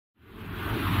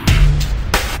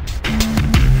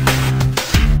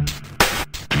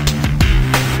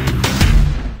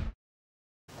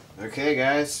Okay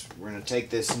guys, we're going to take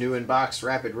this new in-box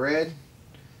Rapid Red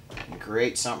and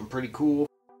create something pretty cool.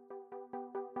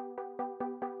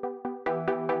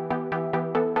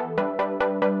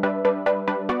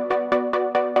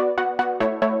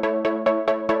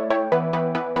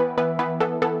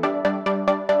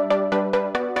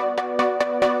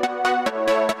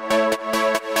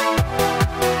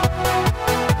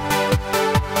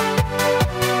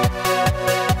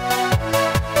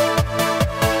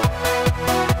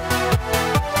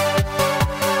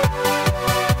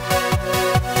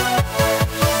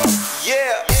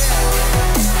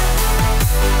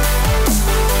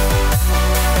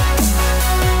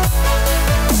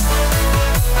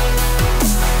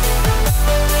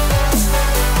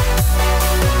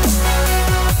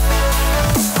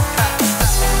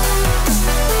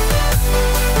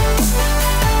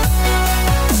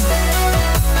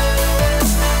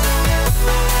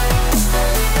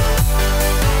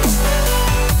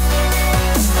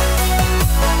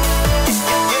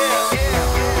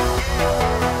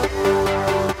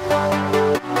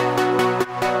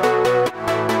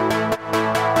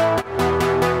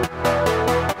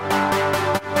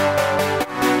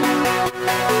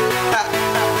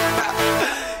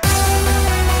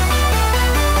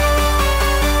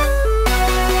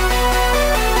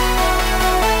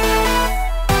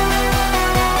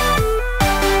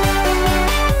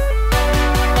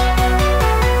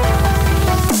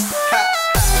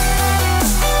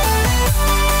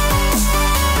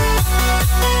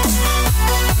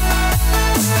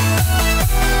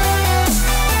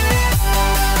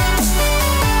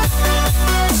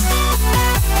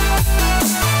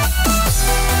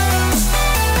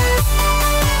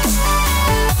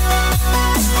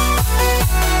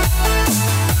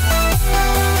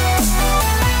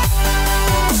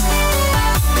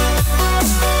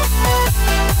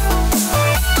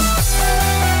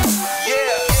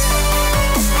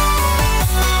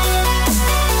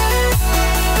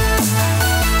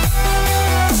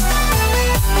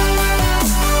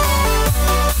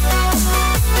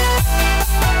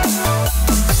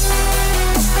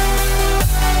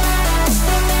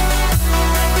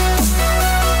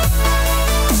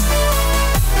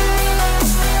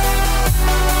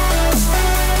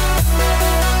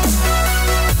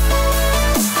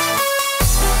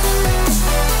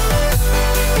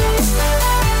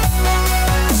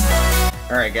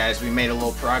 Alright guys, we made a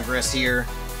little progress here.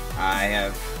 I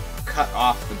have cut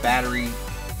off the battery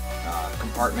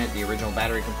compartment, the original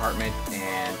battery compartment,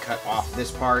 and cut off this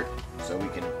part so we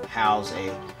can house a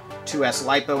 2S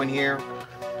LiPo in here.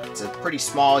 It's a pretty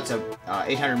small, it's a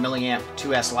 800 milliamp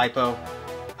 2S LiPo.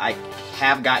 I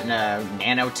have gotten a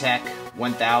Nanotech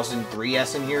 1000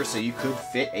 3S in here, so you could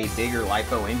fit a bigger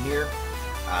LiPo in here.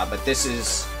 But this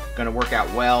is going to work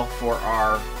out well for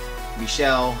our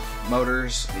Meishel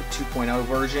motors, the 2.0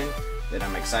 version that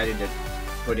I'm excited to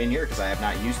put in here because I have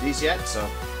not used these yet, so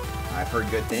I've heard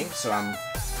good things. So I'm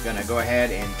going to go ahead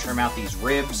and trim out these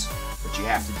ribs, which you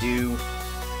have to do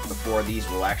before these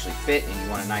will actually fit, and you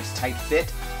want a nice tight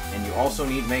fit. And you also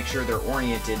need to make sure they're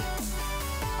oriented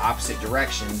opposite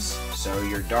directions so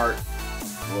your dart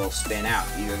will spin out.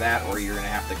 Either that or you're going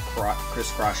to have to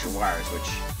crisscross your wires, which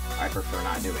I prefer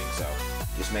not doing. So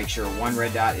just make sure one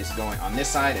red dot is going on this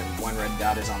side and one red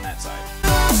dot is on that side.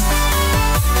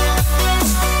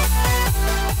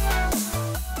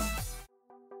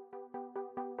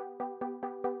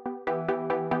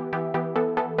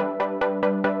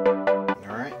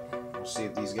 Alright, we'll see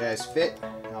if these guys fit,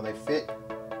 how they fit.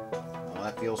 Well,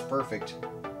 that feels perfect.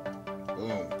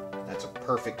 Boom, that's a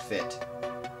perfect fit.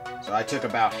 So I took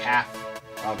about half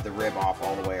of the rib off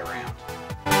all the way around.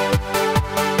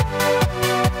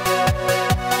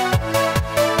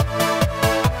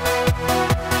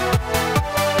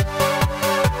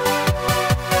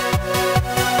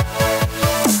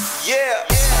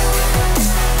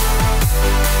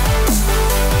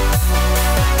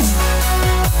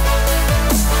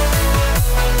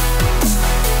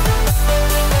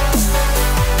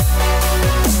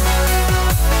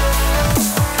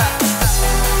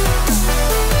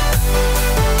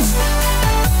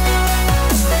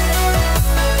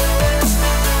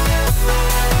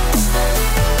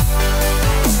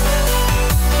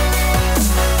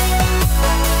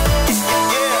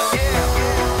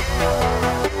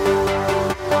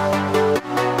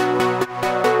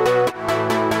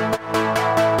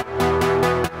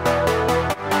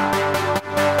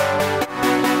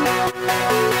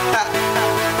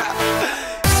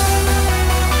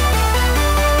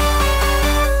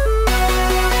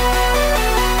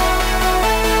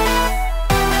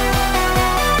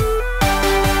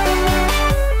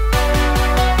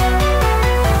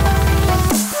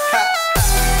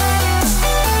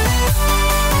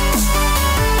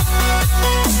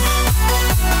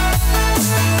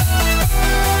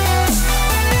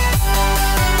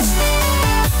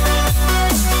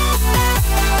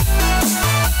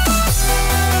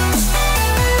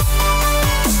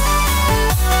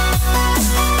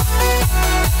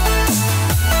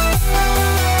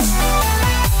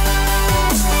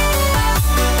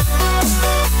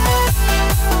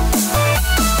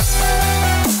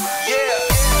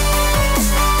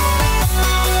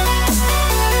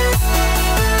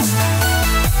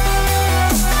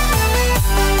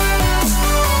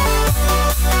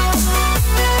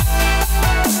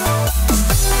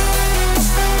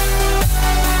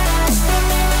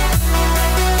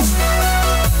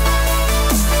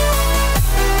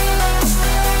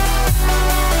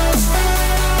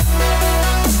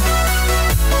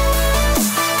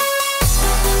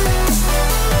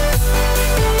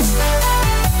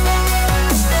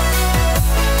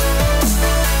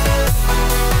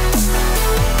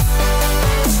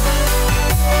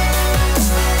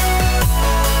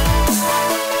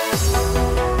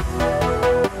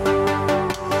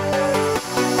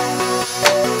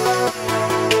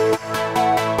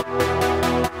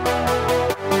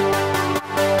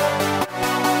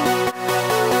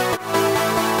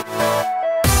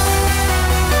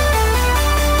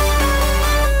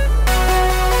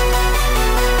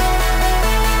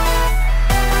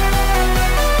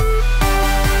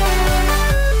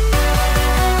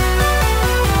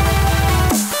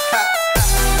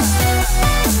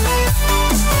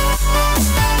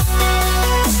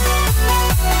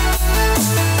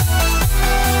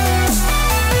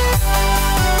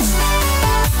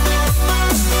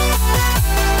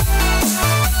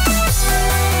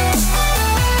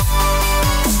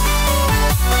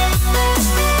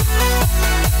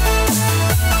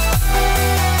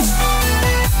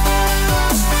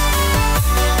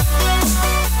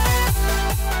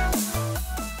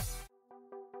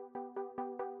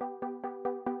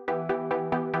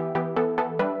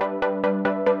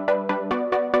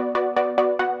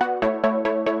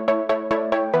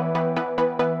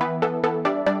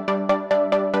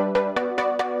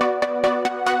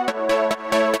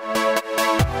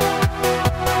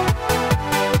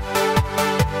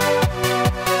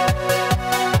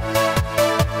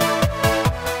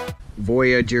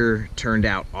 Voyager turned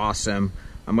out awesome.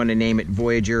 I'm going to name it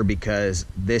Voyager because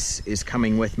this is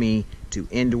coming with me to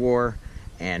Indoor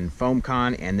and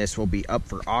Foamcon, and this will be up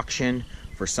for auction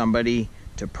for somebody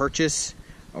to purchase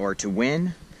or to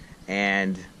win.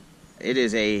 And it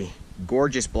is a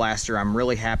gorgeous blaster. I'm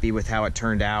really happy with how it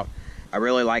turned out. I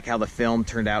really like how the film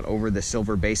turned out over the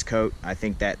silver base coat. I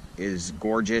think that is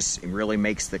gorgeous. It really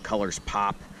makes the colors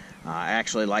pop. I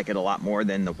actually like it a lot more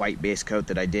than the white base coat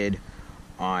that I did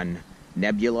on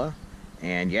Nebula.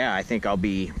 And yeah, I think I'll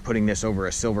be putting this over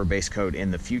a silver base coat in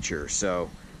the future. So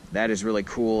that is really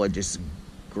cool. It just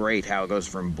great how it goes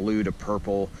from blue to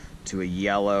purple to a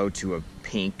yellow to a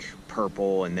pink,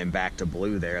 purple, and then back to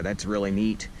blue there. That's really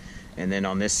neat. And then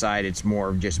on this side, it's more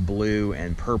of just blue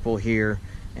and purple here.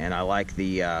 And I like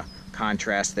the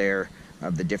contrast there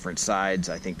of the different sides.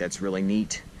 I think that's really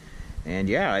neat. And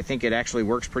yeah, I think it actually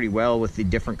works pretty well with the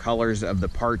different colors of the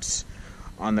parts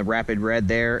on the Rapid Red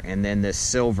there. And then this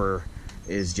silver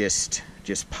is just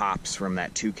pops from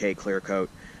that 2K clear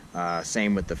coat.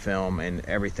 Same with the film, and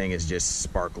everything is just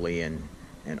sparkly and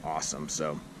awesome.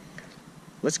 So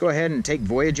let's go ahead and take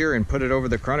Voyager and put it over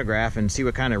the chronograph and see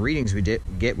what kind of readings we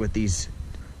get with these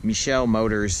Meishel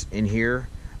motors in here.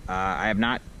 I have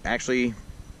not actually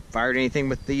fired anything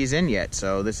with these in yet,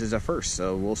 so this is a first.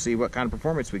 So we'll see what kind of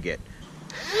performance we get.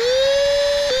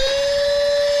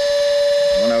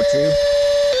 102,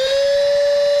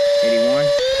 81,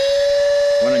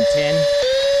 110,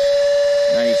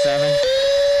 97,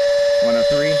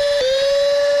 103,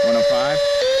 105,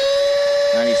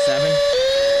 97,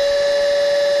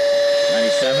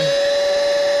 97,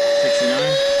 69,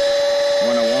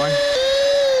 101,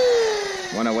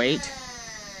 108,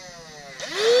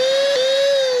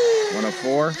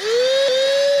 104,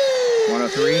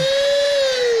 103,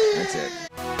 that's it.